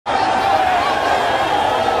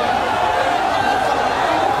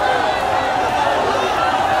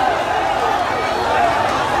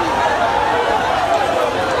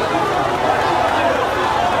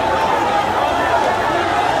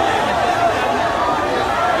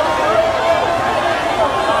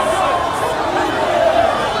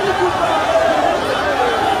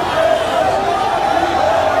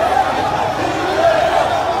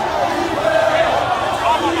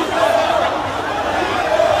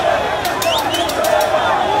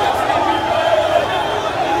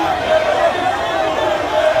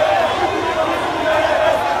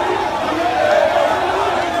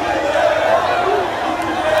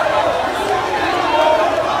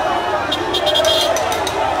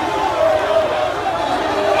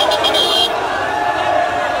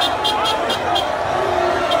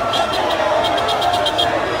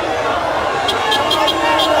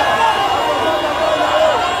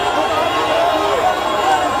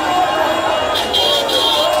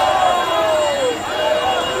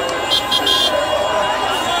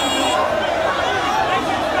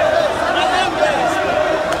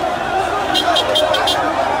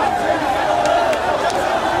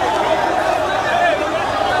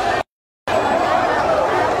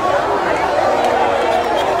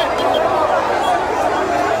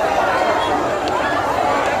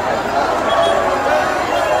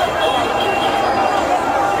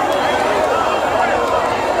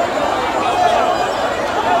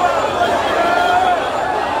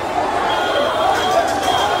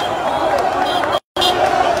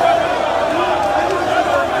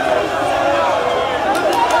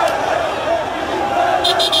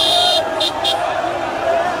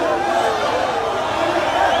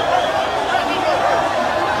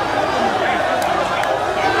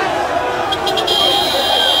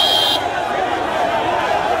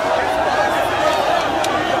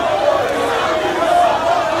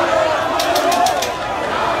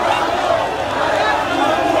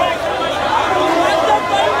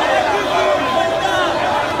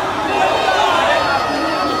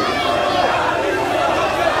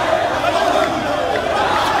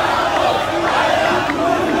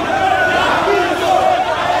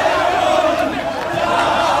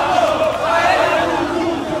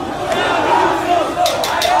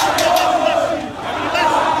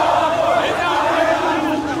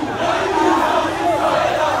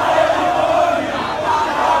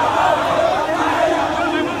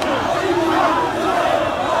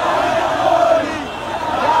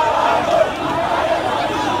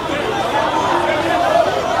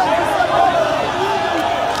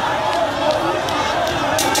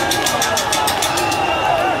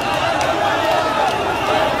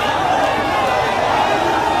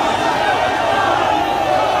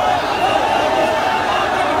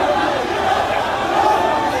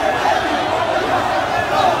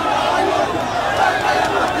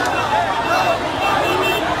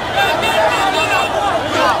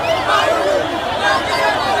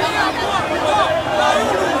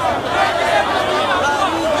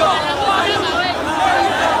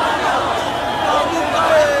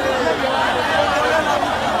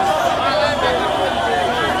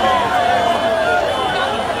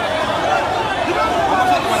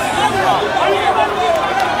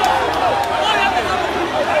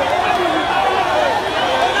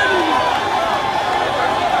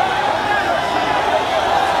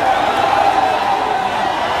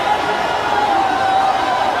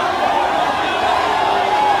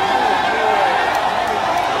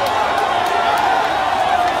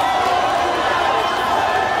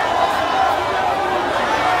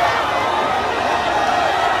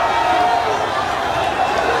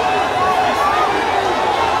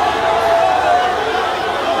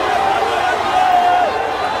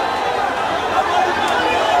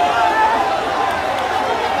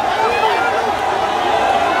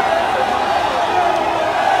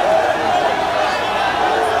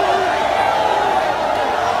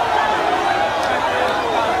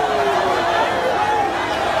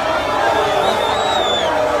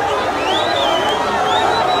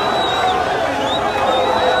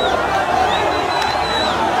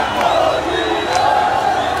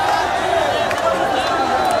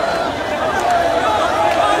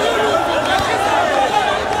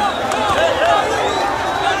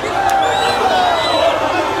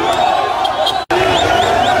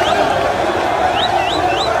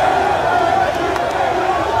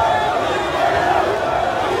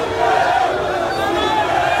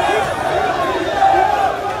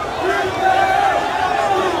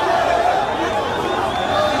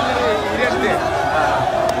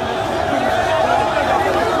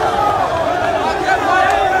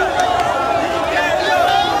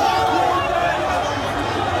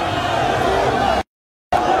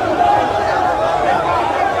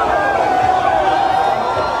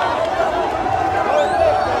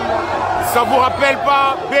Ça vous rappelle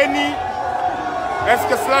pas Beni? Est-ce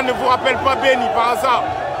que cela ne vous rappelle pas Beni par hasard?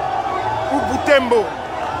 Ou Butembo?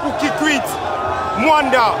 Ou Kikwit?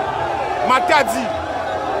 Mwanda? Matadi?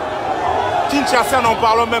 Kinshasa, n'en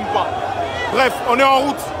parlons même pas. Bref, on est en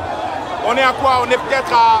route. On est à quoi? On est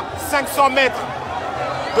peut-être à 500 mètres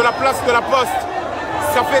de la place de la Poste.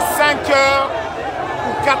 Ça fait 5 heures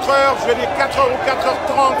ou 4 heures, je vais dire 4 heures ou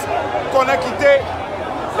 4h30 qu'on a quitté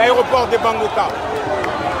l'aéroport de Bangota.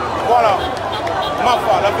 Voilà.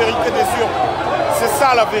 Mafa, la vérité des urnes. C'est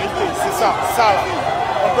ça la vérité, c'est ça, ça là.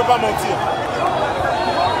 On ne peut pas mentir.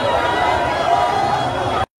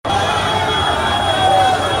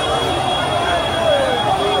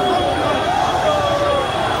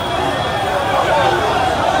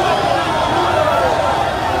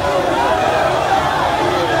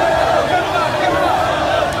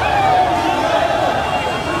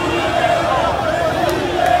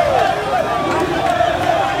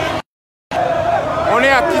 On est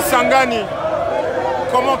à Kisangani.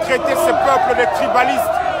 Comment traiter ce peuple de tribalistes?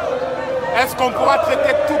 Est-ce qu'on pourra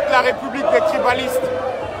traiter toute la République des tribalistes?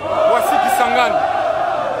 Voici Kisangani.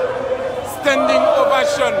 Standing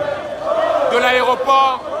ovation de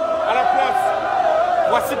l'aéroport à la place.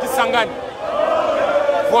 Voici Kisangani.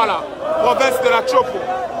 Voilà, province de la Chopo.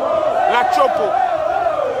 La Chopo.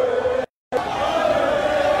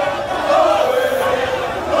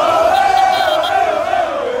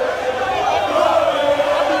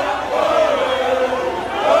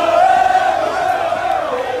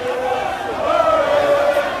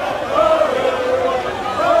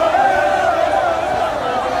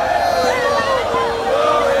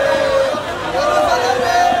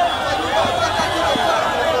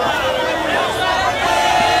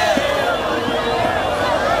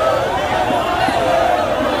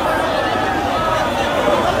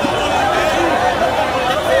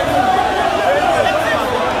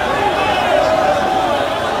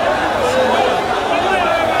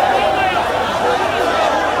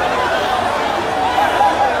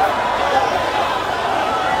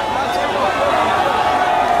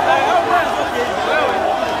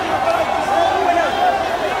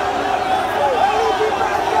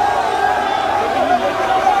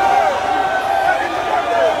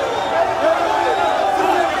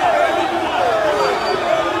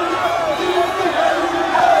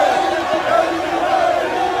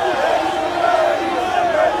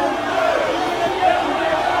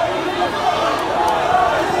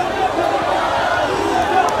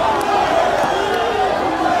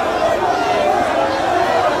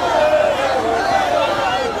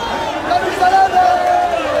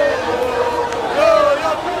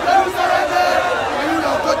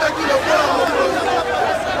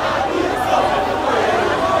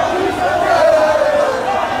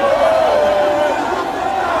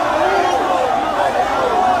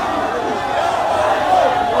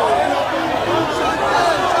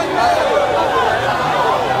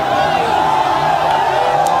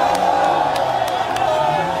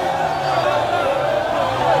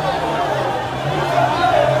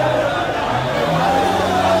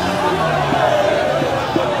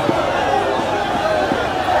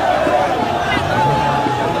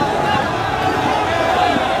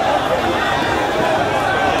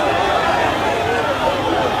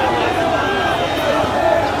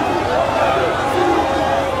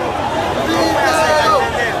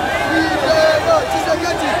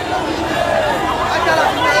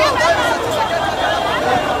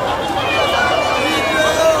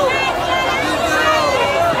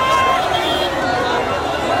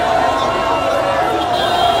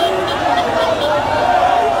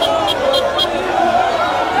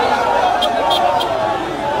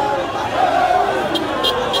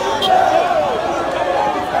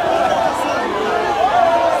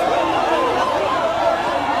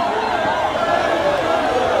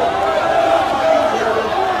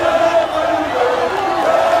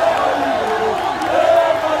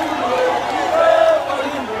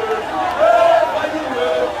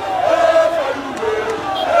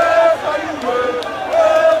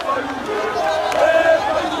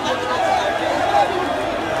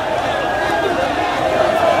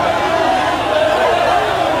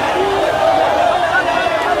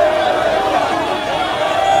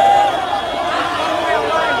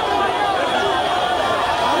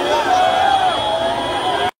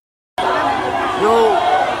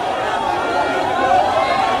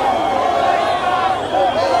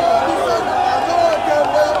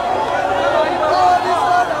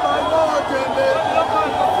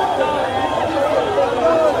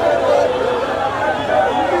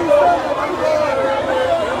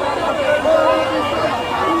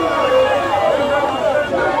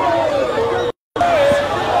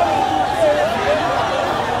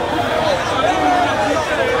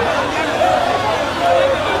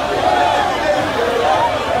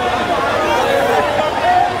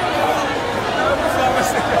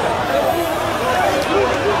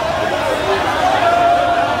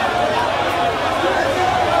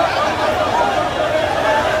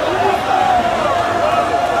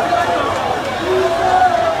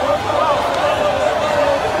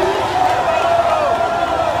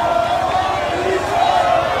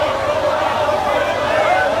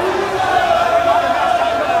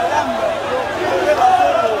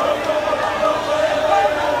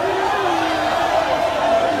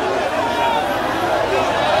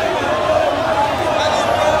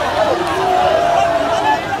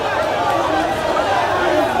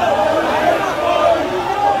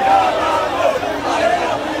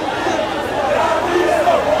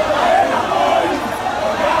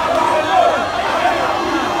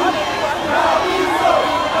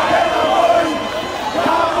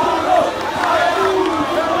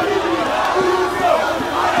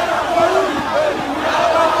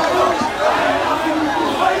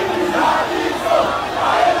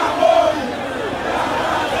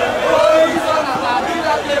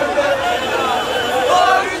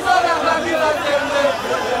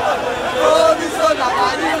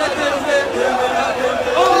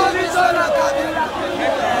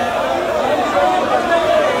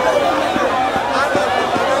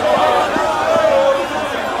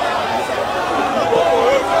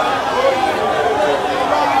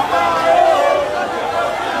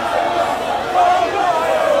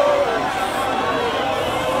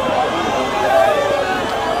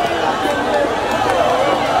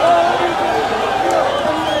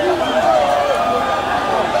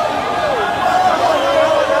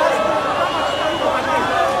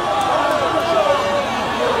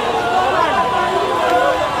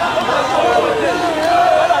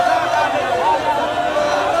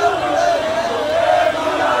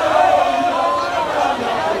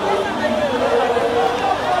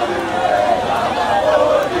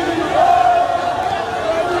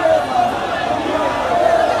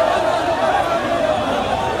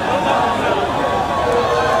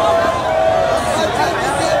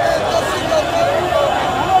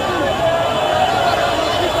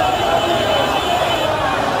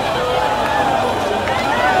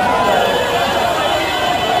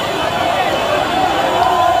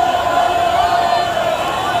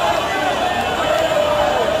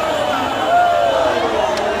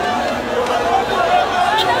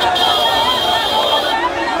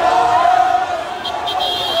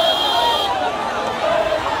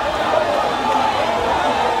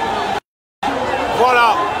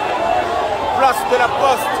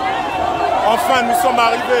 Enfin, nous sommes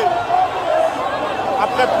arrivés.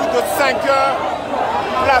 Après plus de 5 heures,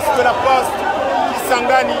 place de la Poste,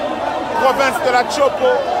 KISANGANI, province de la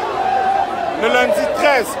Chopo. Le lundi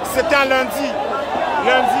 13, c'était un lundi.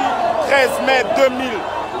 Lundi 13 mai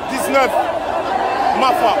 2019.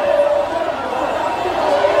 Mafa.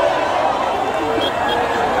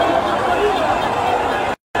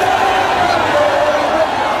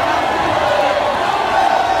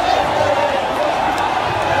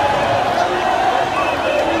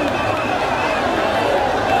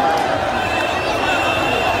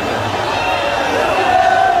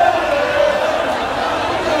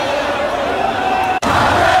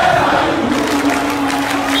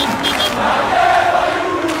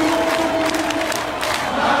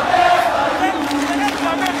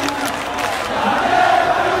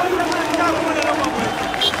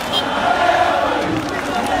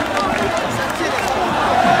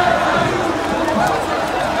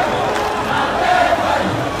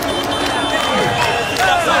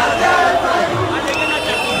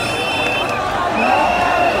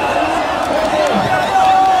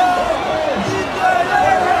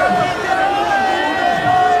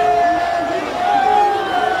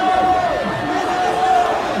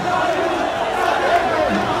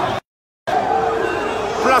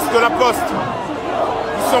 De la Poste,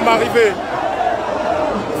 nous sommes arrivés.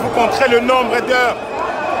 Vous compterez le nombre d'heures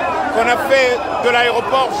qu'on a fait de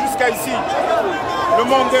l'aéroport jusqu'à ici. Le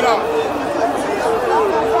monde est là.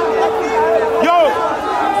 Yo!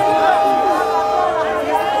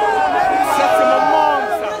 Ça, c'est mon monde,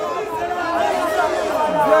 ça.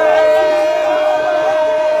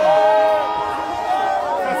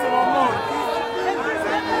 Ça, c'est mon monde.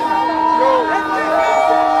 Yo!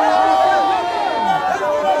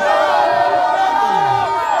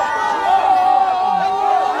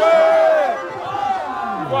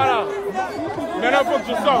 Voilà. Maintenant, il faut que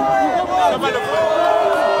je sorte. Ça va le faire.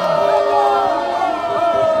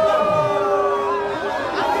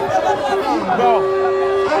 Bon.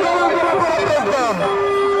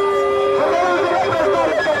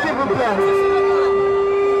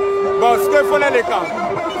 Bon, ce qu'il faut là, les gars,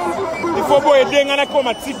 il faut aider Ngana comme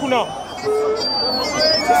à Tikuna.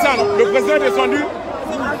 C'est ça, non? Le président est descendu.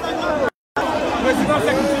 Le président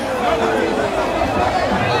s'est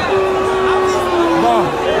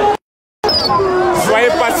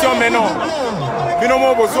soyez patient maintenant.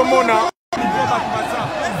 Binomo Bozomona.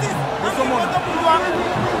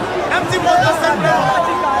 Un petit mot de simplement.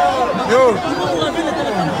 Yo.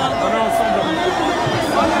 On est ensemble.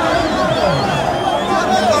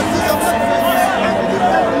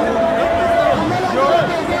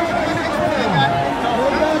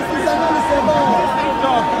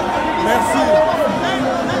 Merci.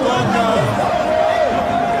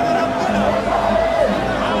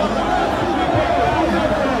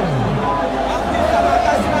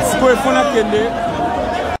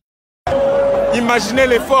 Imaginez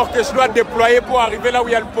l'effort que je dois déployer pour arriver là où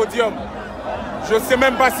il y a le podium. Je ne sais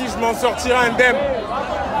même pas si je m'en sortirai indemne,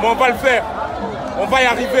 mais on va le faire. On va y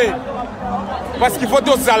arriver. Parce qu'il faut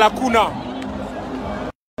tous à la kuna.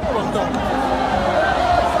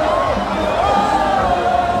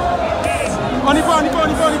 On y va, on y va, on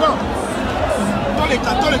y va, on y va. Tous les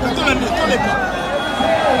cas.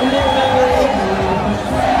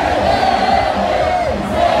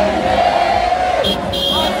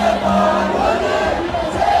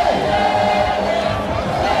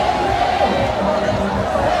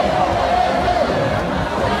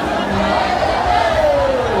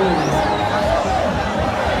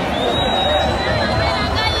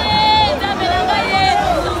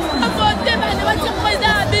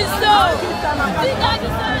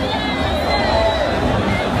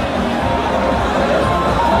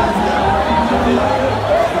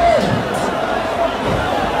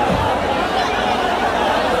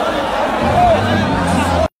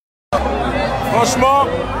 Franchement,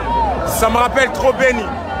 ça me rappelle trop Béni.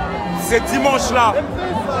 C'est dimanche-là.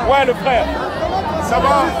 Ouais, le frère. Ça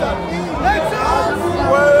va?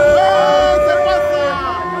 Ouais. C'est pas ça.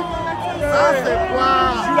 Ça, c'est quoi?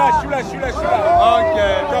 Je suis là. Ok.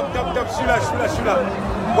 Top. Je suis là.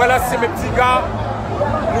 Voilà, c'est mes petits gars.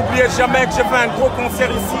 N'oubliez jamais que j'ai fait un gros concert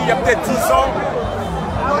ici il y a peut-être 10 ans.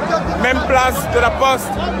 Même place de la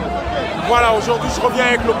Poste. Voilà, aujourd'hui je reviens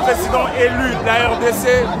avec le président élu de la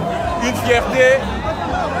RDC. Une fierté.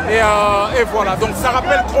 Et voilà. Donc ça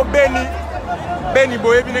rappelle trop Béni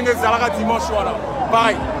Boye Binenge Zalara dimanche. Voilà.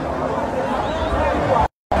 Pareil.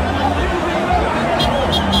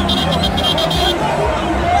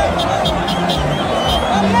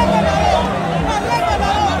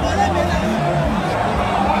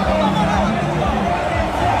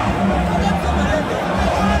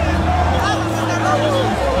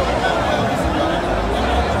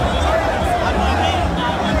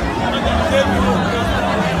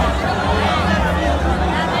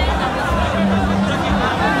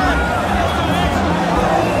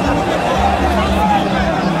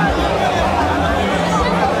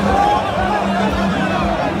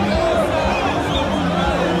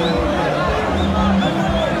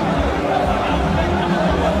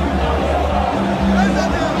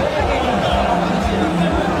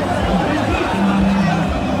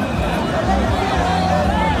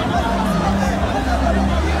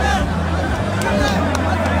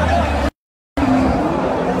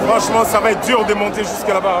 Franchement, ça va être dur de monter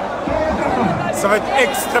jusqu'à là-bas. Ça va être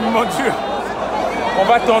extrêmement dur. On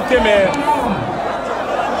va tenter, mais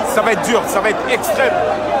ça va être dur, ça va être extrême.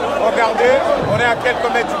 Regardez, on est à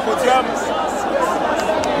quelques mètres du podium.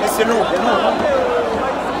 Mais c'est lourd.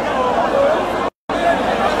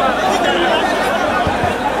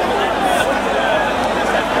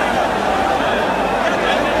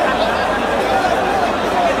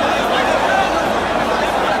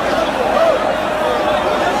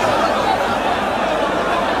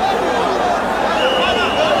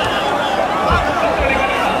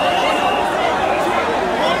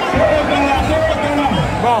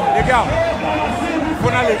 Les gars, il faut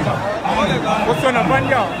aller.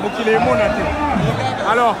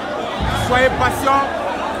 Alors, soyez patients.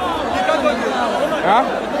 Hein?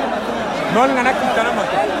 Non, il y en a qui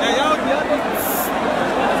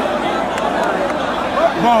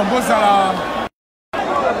bon, ça.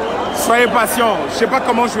 Soyez patients. Je ne sais pas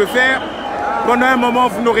comment je vais faire. Pendant un moment,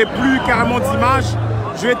 vous n'aurez plus carrément d'image.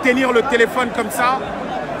 Je vais tenir le téléphone comme ça.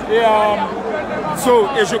 Et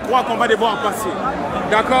je crois qu'on va devoir passer.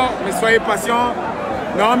 D'accord? Mais soyez patients.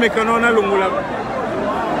 Non, mais quand on a le moulin,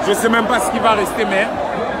 je ne sais même pas ce qui va rester, mais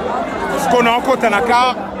parce qu'on a encore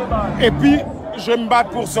Tanaka. Et puis, je vais me battre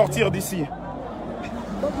pour sortir d'ici.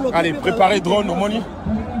 Allez, préparez drone au moni.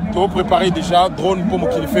 Tout préparez déjà drone pour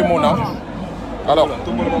qu'il fait mon âge. Alors.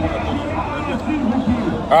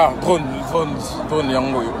 Ah, drone,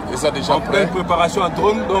 yango. Et ça déjà prêt. Préparation à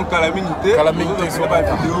drone, donc à la minute. À la minute, c'est pas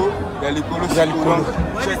vidéo. Il y a les colos.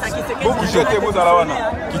 Beaucoup jeté vous à la wana.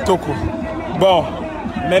 Kitoko. Bon,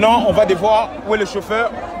 maintenant on va devoir. Où est le chauffeur?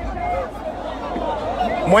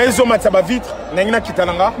 Moi, ils ont ma vitre. Nengna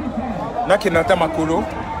kitananga. Na kenata makolo.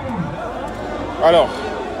 Alors.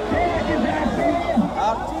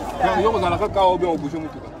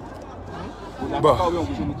 Bon.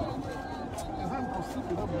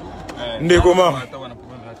 Ndegoma.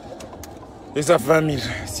 Et ça 20 000,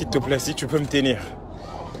 s'il te plaît, si tu peux me tenir.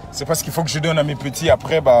 C'est parce qu'il faut que je donne à mes petits.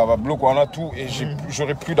 Après, bloc, on a tout et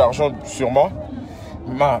j'aurai plus d'argent sur moi.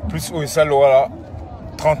 Plus haut et ça, là,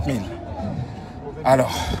 30 000.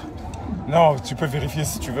 Alors, non, tu peux vérifier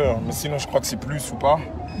si tu veux, hein, mais sinon je crois que c'est plus ou pas.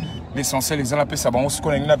 L'essentiel, les alapés, ça va, on se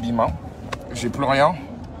connaît bima. J'ai plus rien.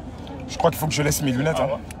 Je crois qu'il faut que je laisse mes lunettes.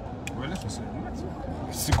 Hein.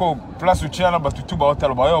 C'est quoi, place où tu es là, tout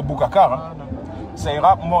au Boukacar. Ça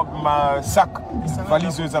ira, moi, ma sac,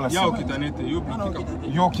 valise,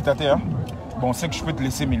 yo qui t'attend. Bon, on sait que je peux te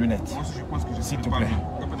laisser mes lunettes. S'il te plaît.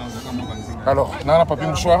 Alors, on a un papier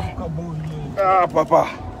mouchoir. Ah, papa.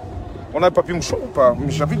 On a un papier mouchoir ou pas?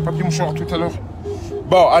 J'avais le papier mouchoir tout à l'heure.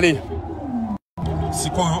 Bon, allez.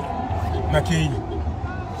 C'est quoi, Nakei?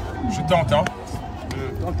 Je tente, hein.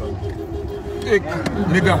 Et,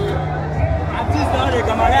 les gars.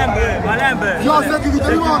 Yo,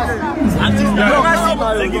 sécurité du monde.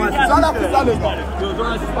 Ça n'a plus ça, les gars.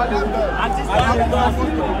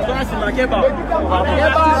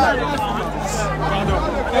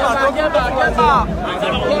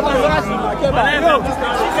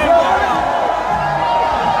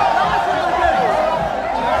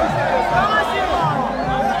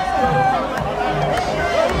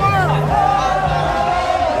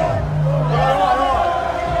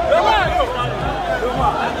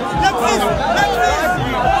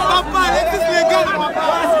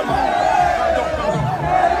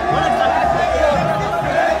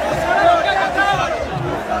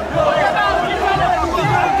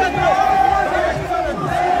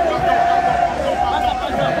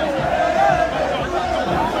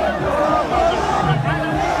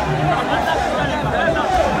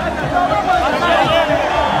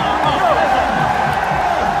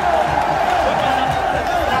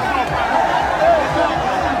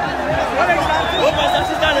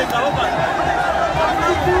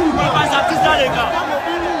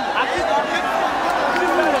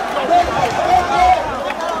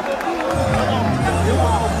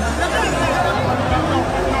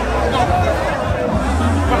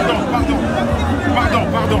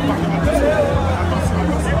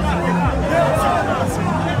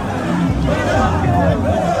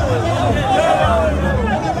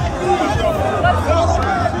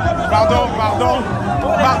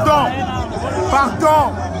 Pardon,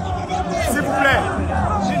 s'il vous plaît.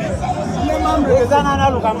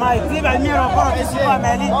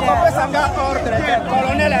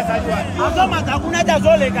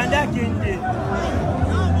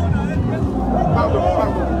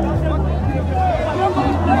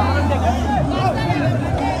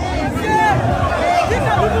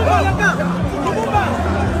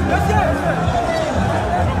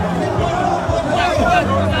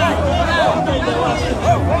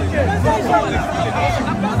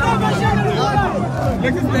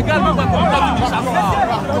 existe légalement pas comme ça.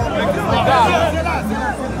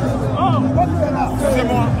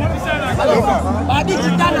 Excusez-moi.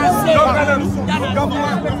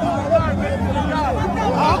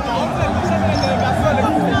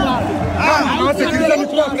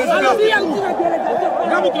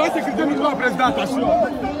 Sécurité micro président. Attention.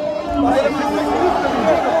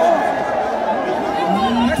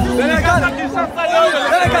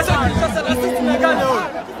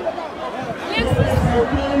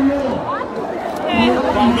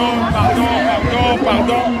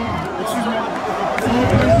 Pardon. Excuse-moi.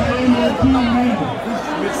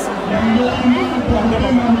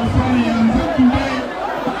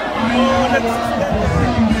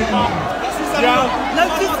 Bien.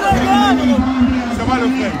 Ça va le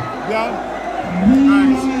frère. Bien.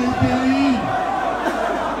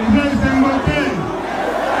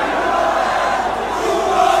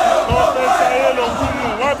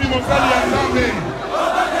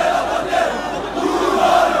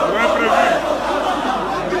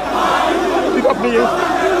 Il va prier.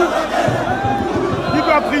 Il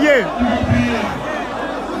va prier.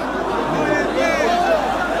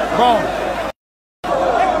 Bon.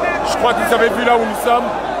 Je crois qu'ils avaient vu là où nous sommes,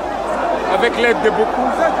 avec l'aide de beaucoup.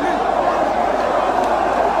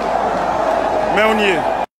 Mais on y est.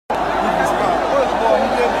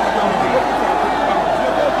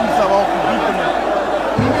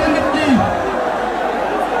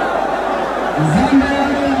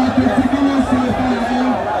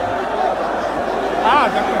 Ah,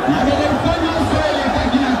 d'accord.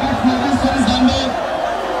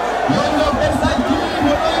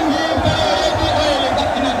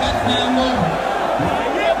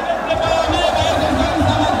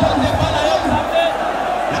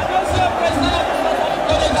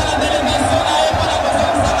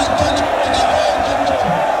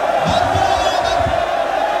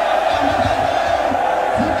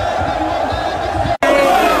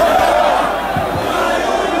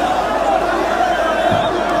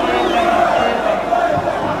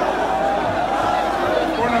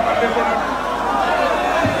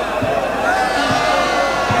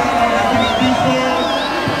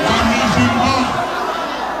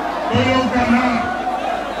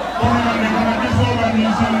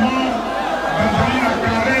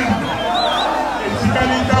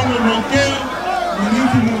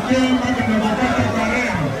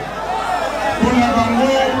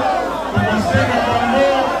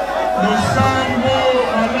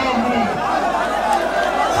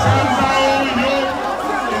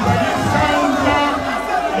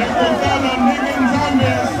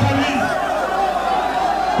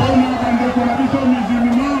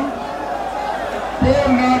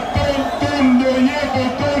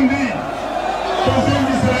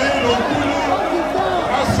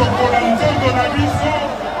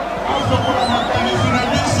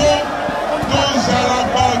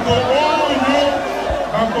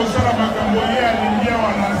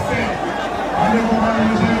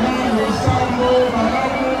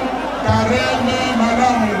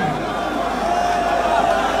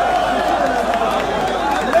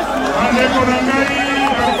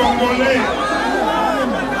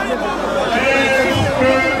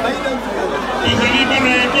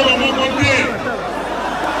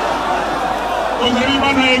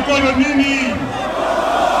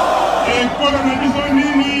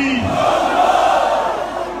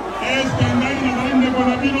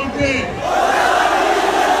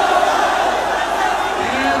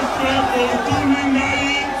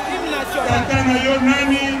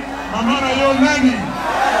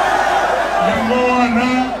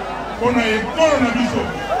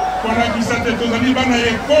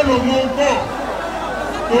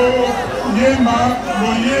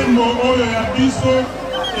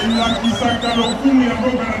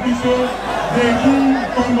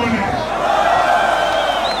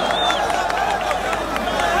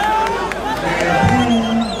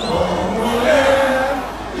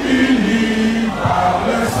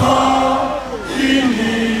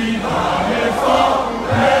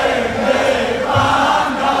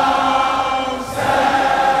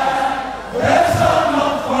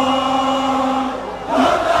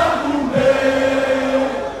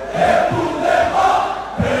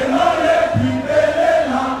 Prenons les plus belles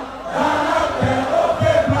là, dans la terre au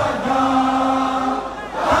peuple.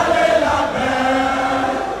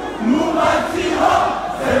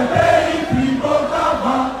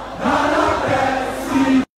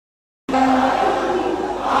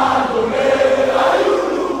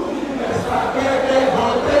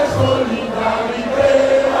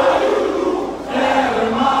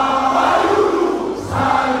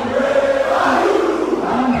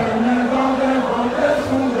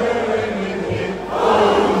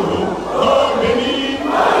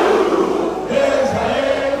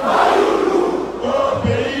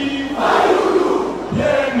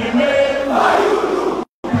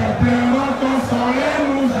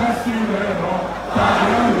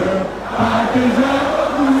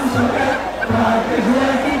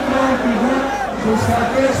 jusqu'à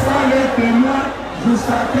que soit le témoin,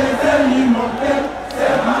 jusqu'à que de l'immortel,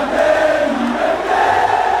 c'est ma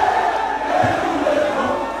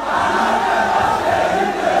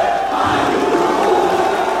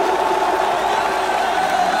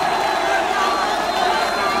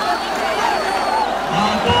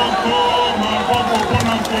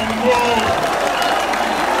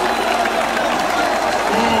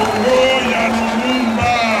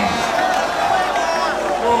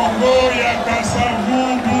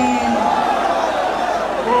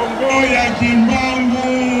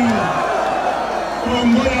Kimbangu,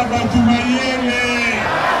 Kongo ya Batumayele,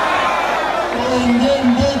 Kongo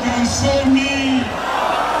Mboka Nsomi,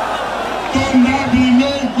 Tonda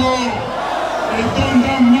Biloko,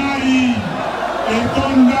 Etonda MAI,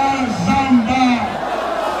 Etonda Zamba,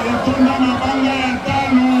 Etonda Mabanga ya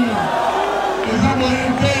Talo,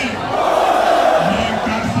 Ezaboyete,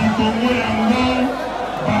 Mekasi Kongo yango,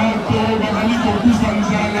 Bato bazali kokufa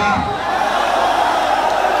nzala.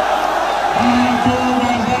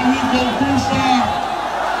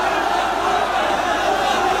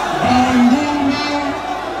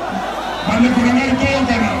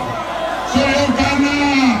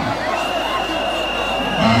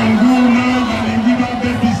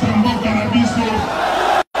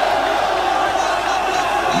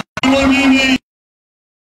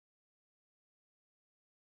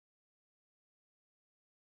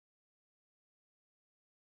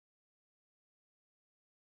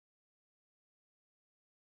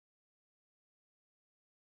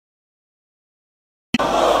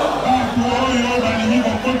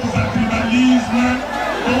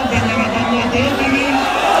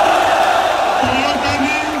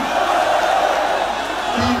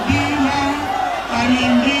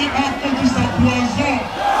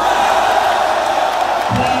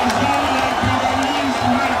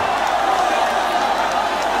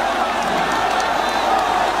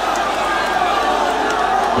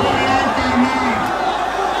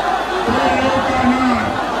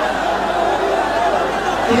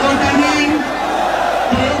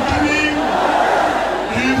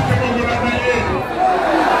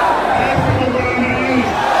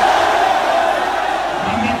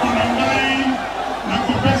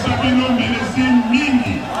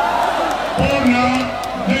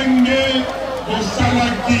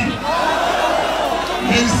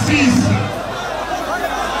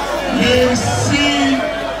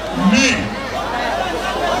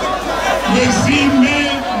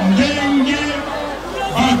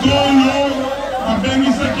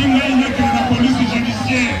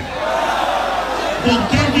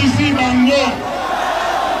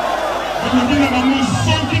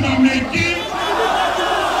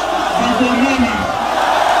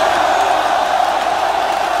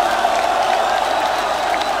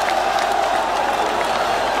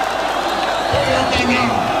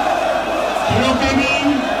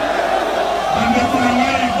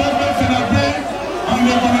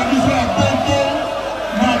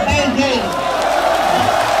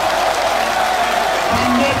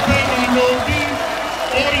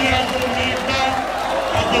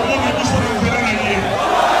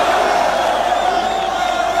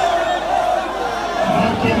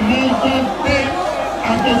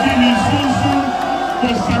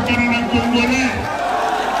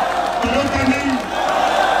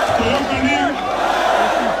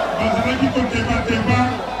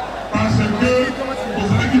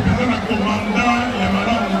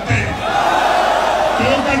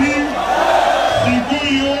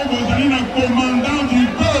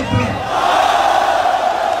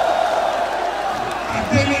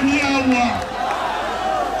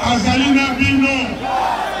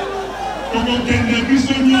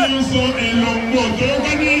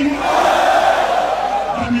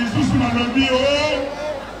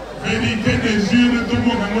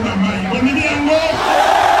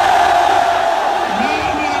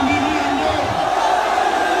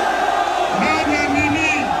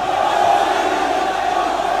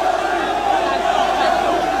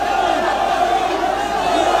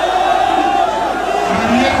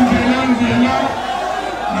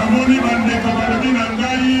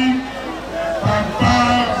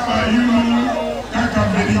 Papa Fayulu, kaka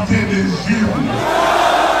vérité des urnes.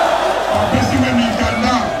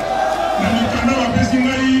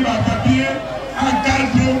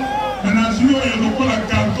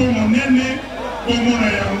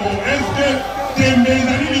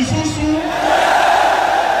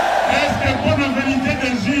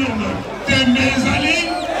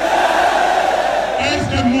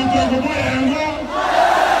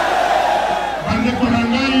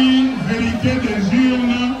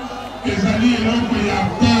 ezali eloko ya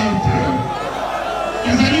peuple,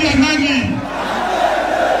 ezali ya nani?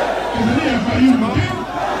 FAYULU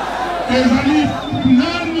ezali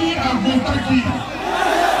nani avotaki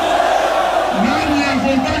peuple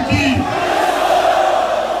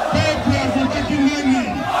avotaki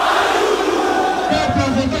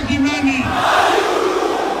nani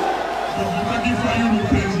avotaki FAYULU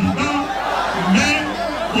président mais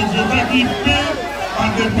avotaki pe ba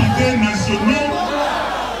députés nationaux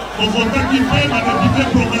avotaki pe ba députés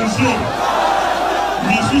provinciaux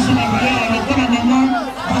misusu bazali lokola mama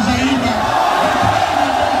bazayiba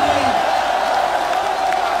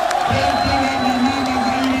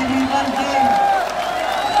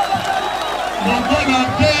lokola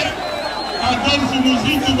pe Adolphe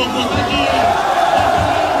Muzitu bavotaki ye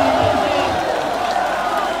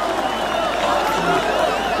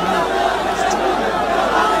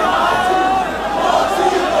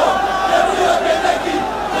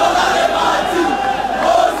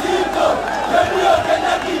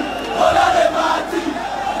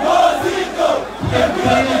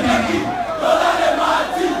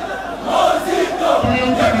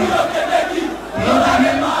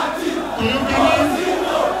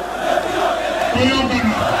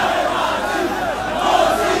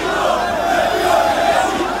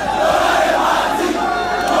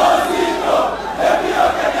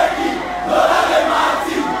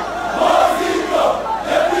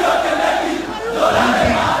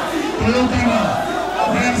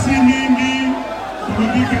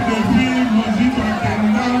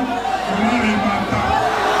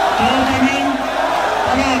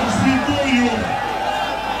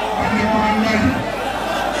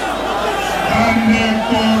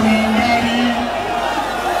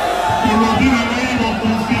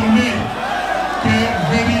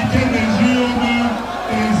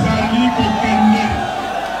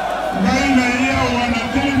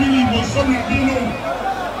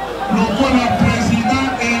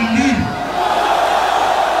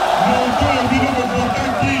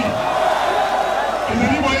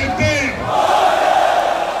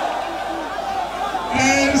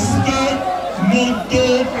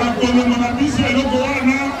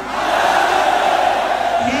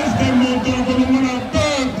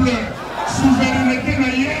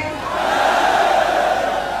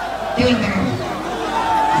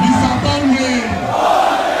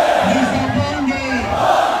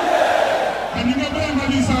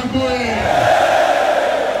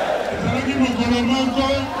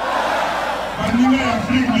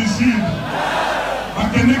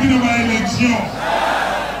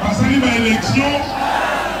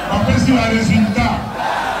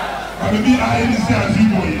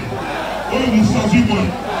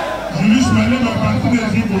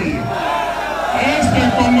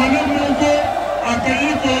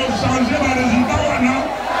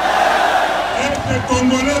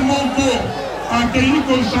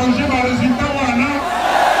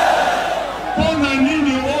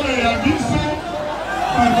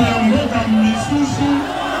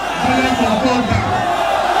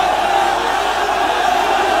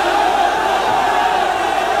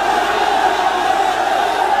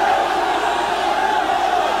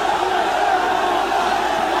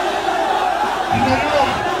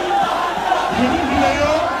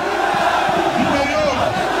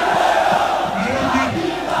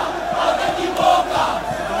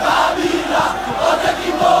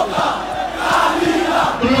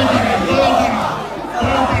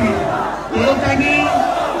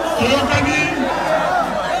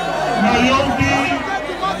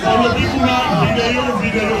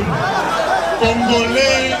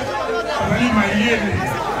Congolais,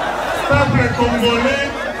 peuple congolais,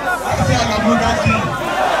 c'est à la Moudaki.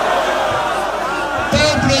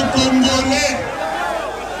 Peuple congolais,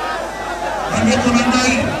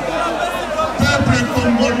 peuple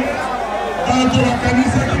congolais, dans la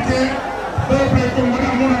kanisa kite, peuple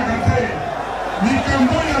congolais à Monagate.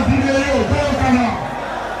 Nikambo ya vidéo,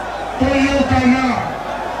 Toyokana,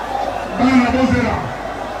 Bana Bozera,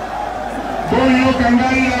 Toyokana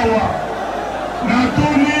Yawa.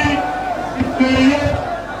 Natuni video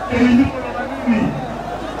elingi kolobani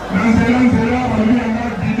nanzela baluyanga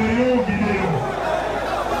video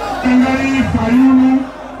engai FAYULU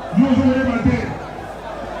yozoleba te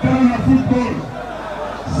tala na football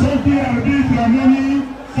soki arbitre amoni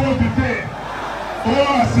faute te oyo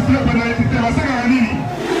asifle penalty te basengaka nini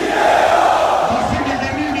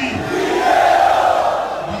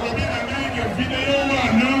balobi na ngai ke video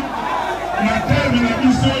wana na terme na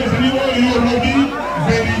biso ezali oyo lobi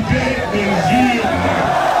vérité des urnes.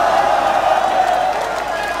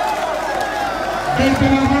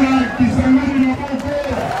 Betelabana kisangani maboko.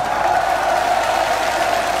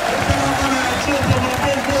 Betelabana chopo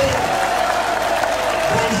maboko.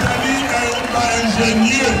 Ozali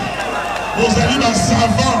ingénieux. Vous allez dans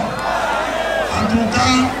savant. En tout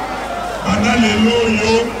cas, pendant les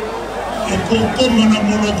loyaux, et comme on a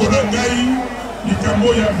monogorangaï, il y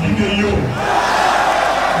a vidéo.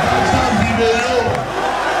 Dans sa vidéo,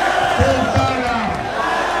 pour Tala,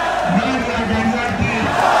 Naya Ganyaki,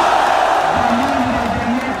 Amanda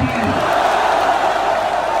Ganyaki.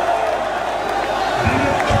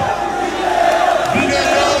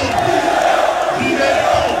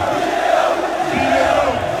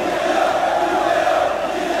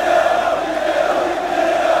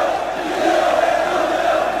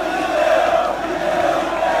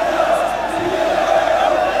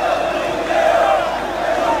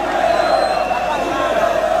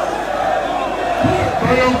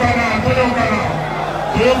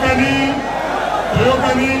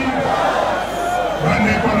 Toyokani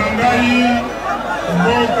bane konangai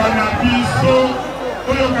mboka na biso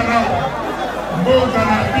toyokana mboka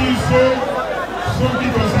na biso soki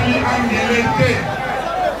tozali angele te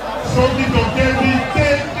soki tokebi te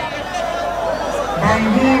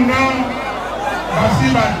banguna basi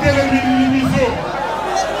batelemili biso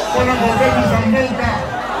mpona kobebisa mboka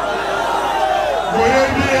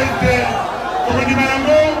boyebi ete tokondima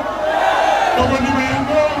yango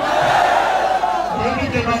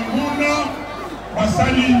que banguna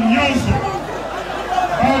basali nyonso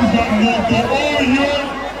bazwa moto oyo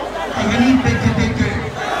azali petepete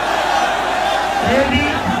oyebi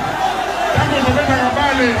ntango tobetaka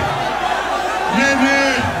bale nene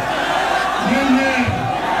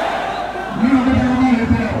nina betaka bale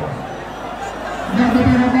te nga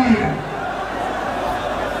betaka bale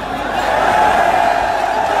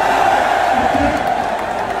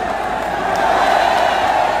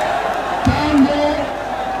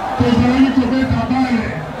tozali kobeta bale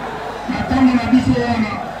na ntango na biso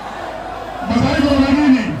wana bazali koloba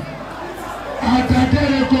nini atake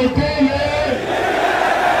le kotele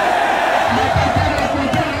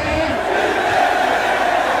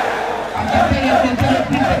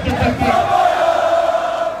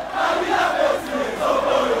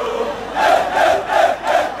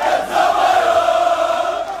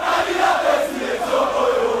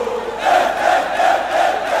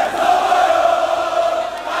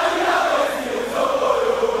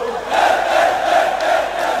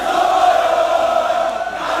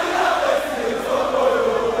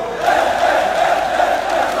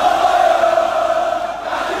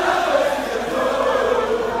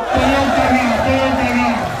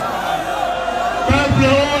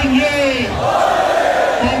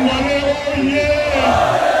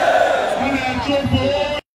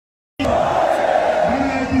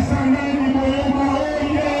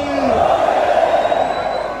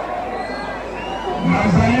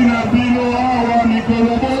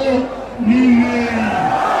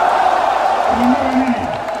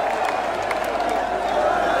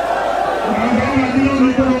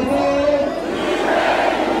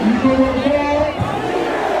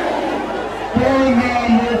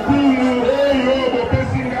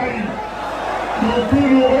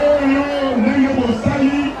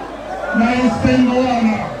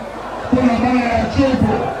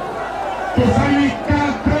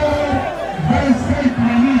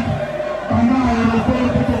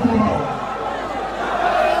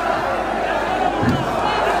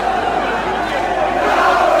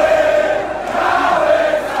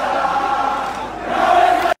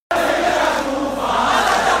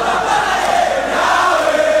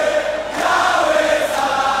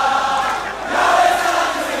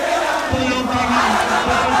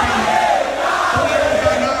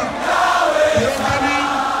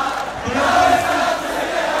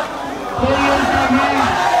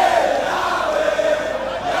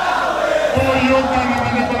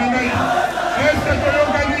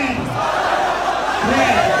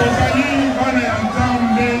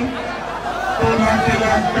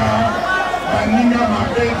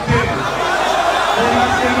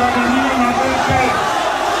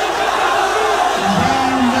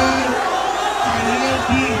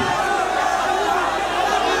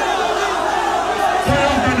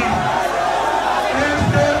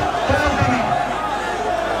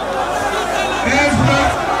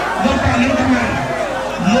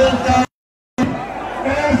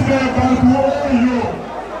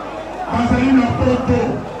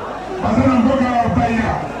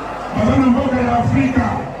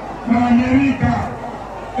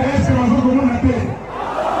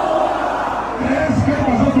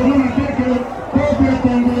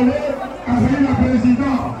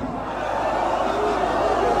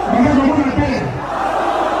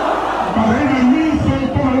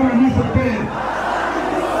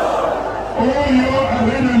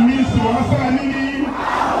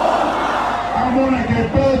Amona que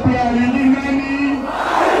peuple aligné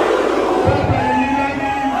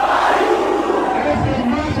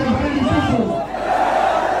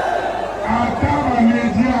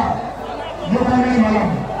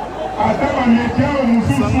ata bamédia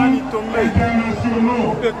mosusu internationaux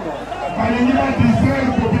balingi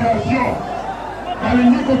badistraire population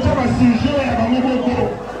balingi kotia basujet ya bango moko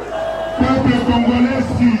peuple congolais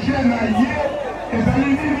sujet na ye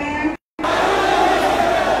ezali nini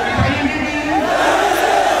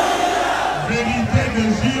vérité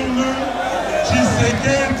des urnes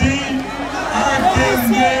Tshisekedi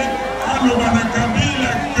akende aloba na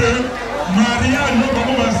Kabila que mariage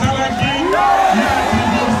bango basalaki ya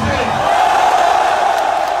divorcé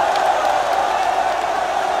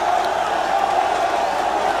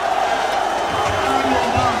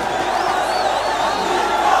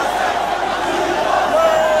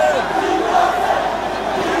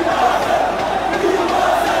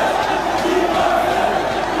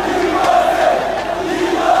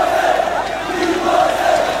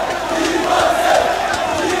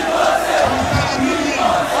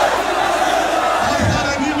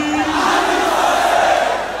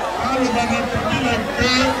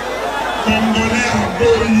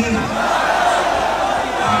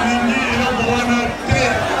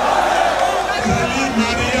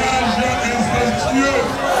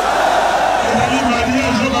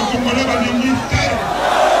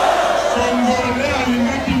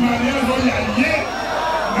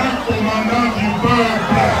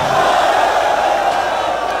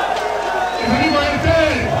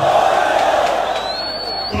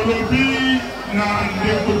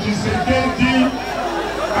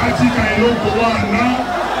atika eloko wana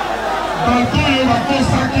bato oyo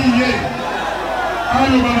bakosaki ye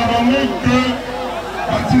aloba na bango ke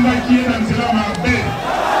batindaki ye na nzela mabe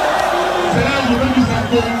nzela ya kobebisa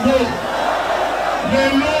Kongo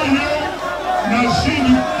lelo oyo na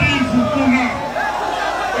Chine Kivu kuna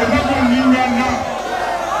eza koningana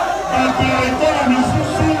bato ya ekolo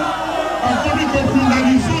misusu bakomi kokunda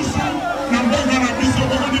lisusu na mboka na biso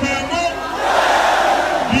bokondima yango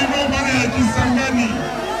bino bana ya Kisangani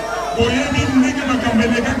boyebi ndenge makambo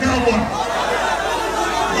elekaka awa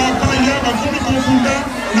bapaya bakomi kofunda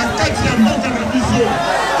na kati ya mboka na biso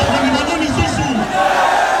tokondima ngo lisusu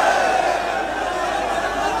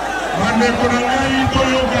bandeko na ngai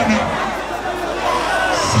toyokana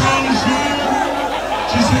 100 jours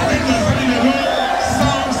Tshisekedi azali lelo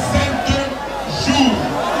 107 jours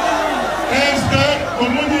est-ce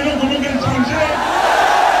omoni eloko moko echange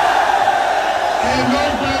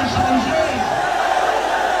eloko echange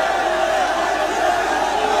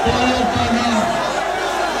toyokana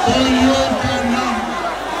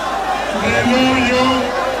lelo oyo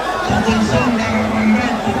tokozonga na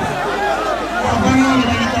bandako abana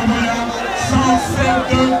aloba likambo ya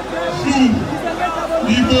 107 jours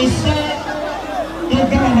liboso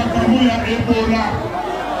totala makambo ya Ebola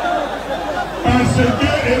parce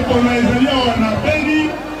que Ebola ezali awa na Beni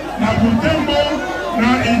na Butembo na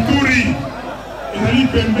Ituri ezali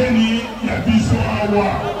pembeni ya biso awa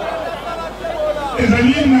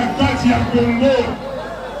ezali na kati ya Congo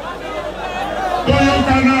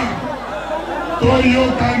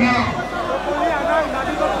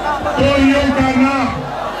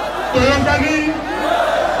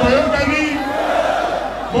toyokani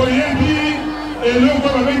boyebi eloko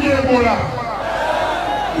babengi Ebola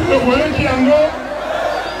boyebi yango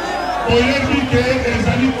boyebi ke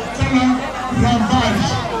ezali kosala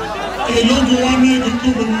ravage eloko wana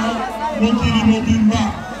ekokoboma mokili mobimba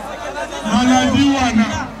maladi wana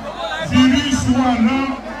virus wana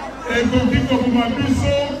ekoki koboma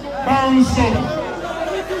biso banso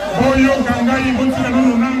boyoka ngai botika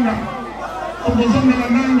nano nanga tokozongela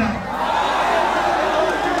nanga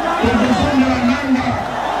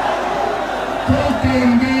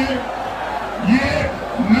tokende ye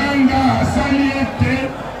nanga asali ete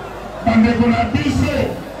bandeko na biso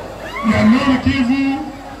ya Nord Kivu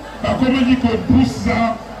bakomaki kobusa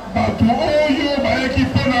bato oyo bayaki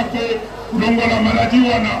mpona kolongola maladi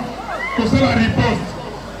wana kosala riposte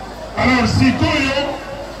alors sikoyo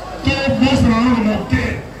tobosana nano moke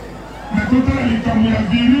na totala likambo ya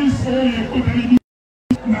virus oyo ekoteli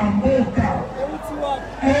na mboka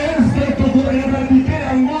eske tokoeradike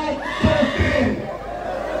yango toke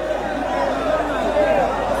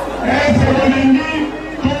eske bolingi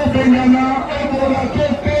tobengana Ebola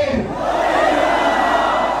toke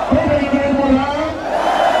tobengana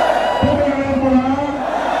Ebola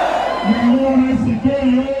yango wana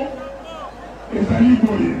sikoyo ezali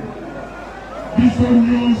boye biso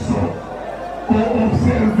nyonso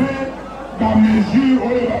koobserve bamesure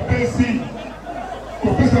oyo bapesi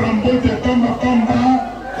kopesana mbote pamba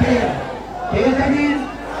te toyokani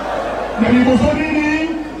ya liboso nini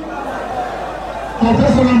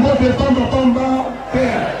kopesana mbote pamba te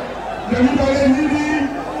ya mibale nini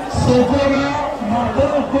sokola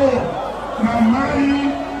maboko na mai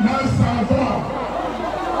na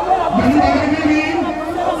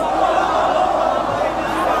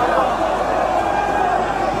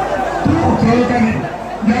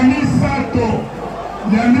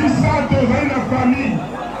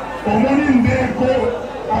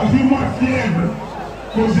fièvre,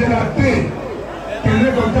 poser la tête, qu'elle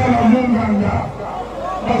est dans la monganga,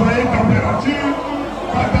 dans la température,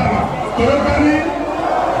 patala. Toyokani,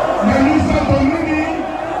 Namisa Tonini,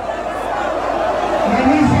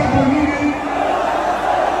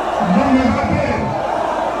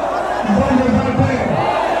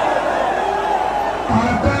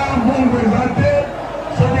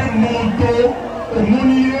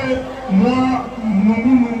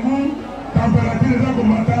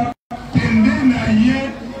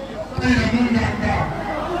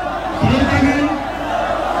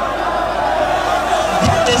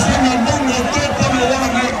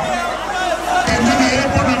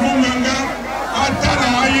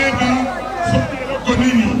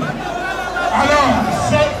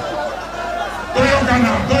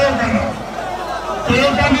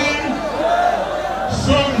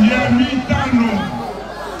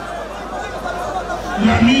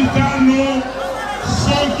 Yamitano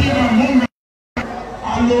soki na monga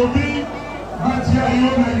alobi batia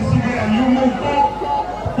yo na isika ya yo moko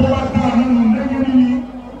po batala ndenge nini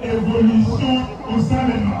évolution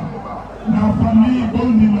osalema na famille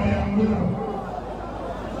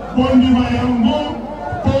bondima yango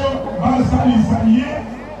po basalisa ye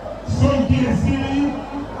soki esili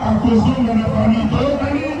akozonga na famille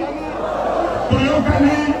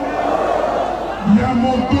toyokani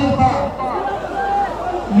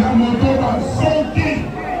ya motoba soki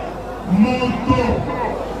moto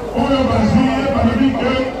oyo bazwi balobi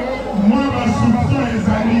ke mwa basolution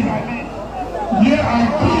ezali ye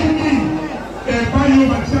akimi epai oyo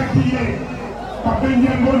batiaki ye bapendi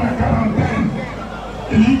yango na quarantaine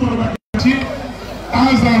elingi koloba kati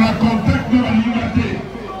azala na contact na balinga te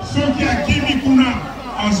soki akimi kuna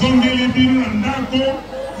azongeli bino na ndako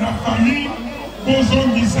na famille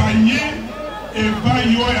bozongisa ye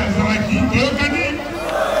epai oyo azalaki toyokani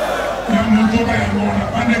ya motoba yango na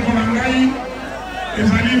bandeko na ngai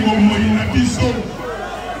ezali bomoi na biso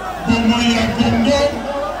bomoi ya Congo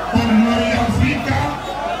bomoi ya Afrika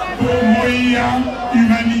bomoi ya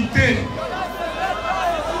humanité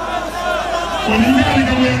olinga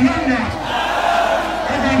likambo ya nanga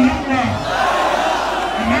kaka nanga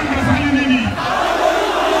asali nini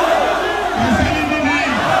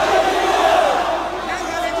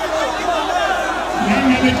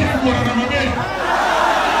nanga leki ekola na mabe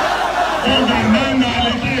oga nanga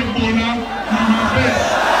leki ekola na mabe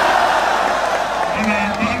ana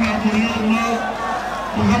bana boyono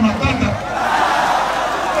koza matata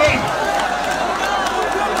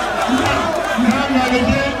nanga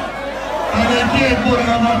leki ekola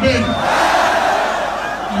na mabe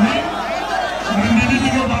nandeli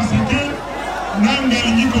bino parce que nanga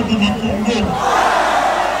alingi koboma Congo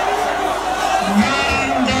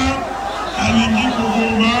nanga alingi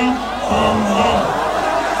koboma Congo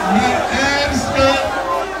mais est-ce que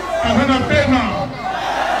azana pema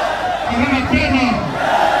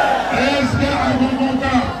est-ce que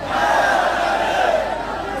akokoka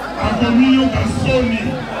akomiyoka soni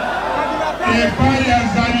epai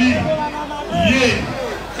azali ye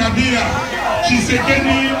Kabila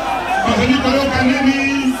Tshisekedi bazali koyoka nini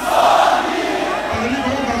bazali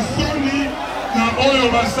koyoka soni na oyo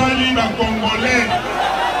basali ba Congolais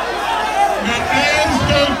mais est-ce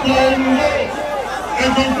que Congo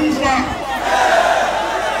ekokufa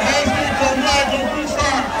est-ce que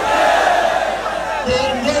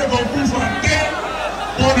Congo ekokufa te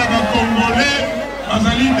mpona ba Congolais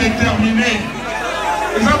bazali déterminé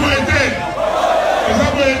eza boye te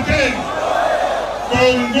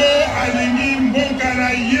Congo alingi mboka na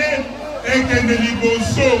ye ekende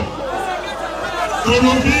liboso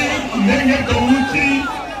tolobi ndenge touti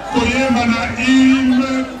koyemba na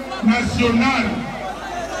hymne national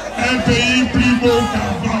un pays plus beau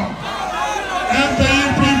qu'avant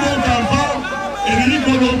elingi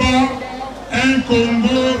koloba un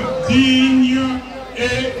Congo digne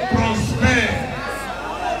et prospère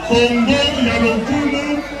Congo ya lokumu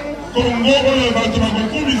Congo oyo bato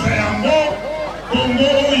bakokumisa yango Congo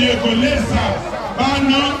oyo ekolesa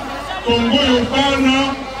bana Congo oyo bana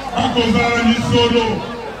bakozala lisolo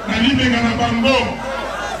na libenga na bango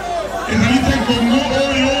ezali te Congo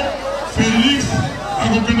oyo Félix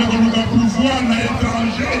akokende koluka pouvoir na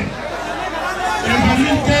étranger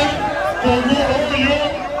ezali te Congo oyo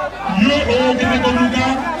yo okende koluka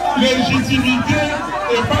légitimité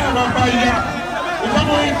epai ya bapaya eza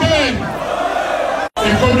boye te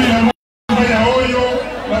ekomi na mboka ya oyo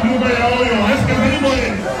bamuka ya oyo eske ezali boye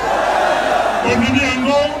ondimi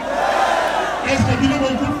yango eske bino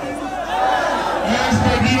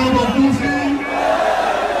bokufi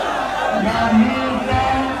lamuka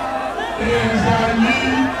ezali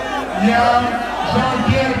ya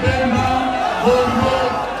Jean-Pierre Bemba Bongo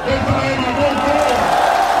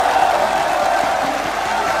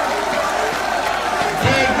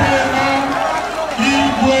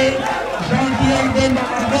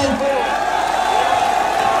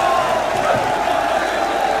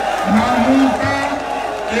Namuka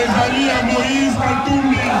ezali ya Moïse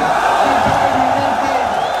Katumbi.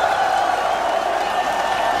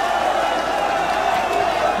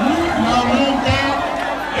 Namuka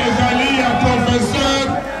ezali ya professeur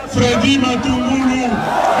Freddy Matungulu.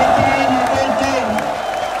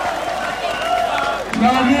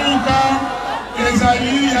 Namuka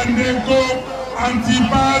ezali ya ndeko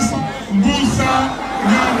Antipas Mbusa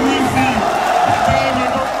Nyamwisi.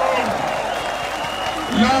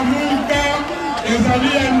 Namuka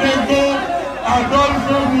ezali ya ndeko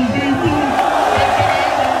Adolphe Muziku.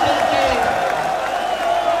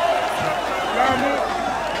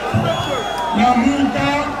 Namuka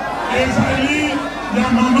ezali ya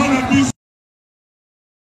mama na biso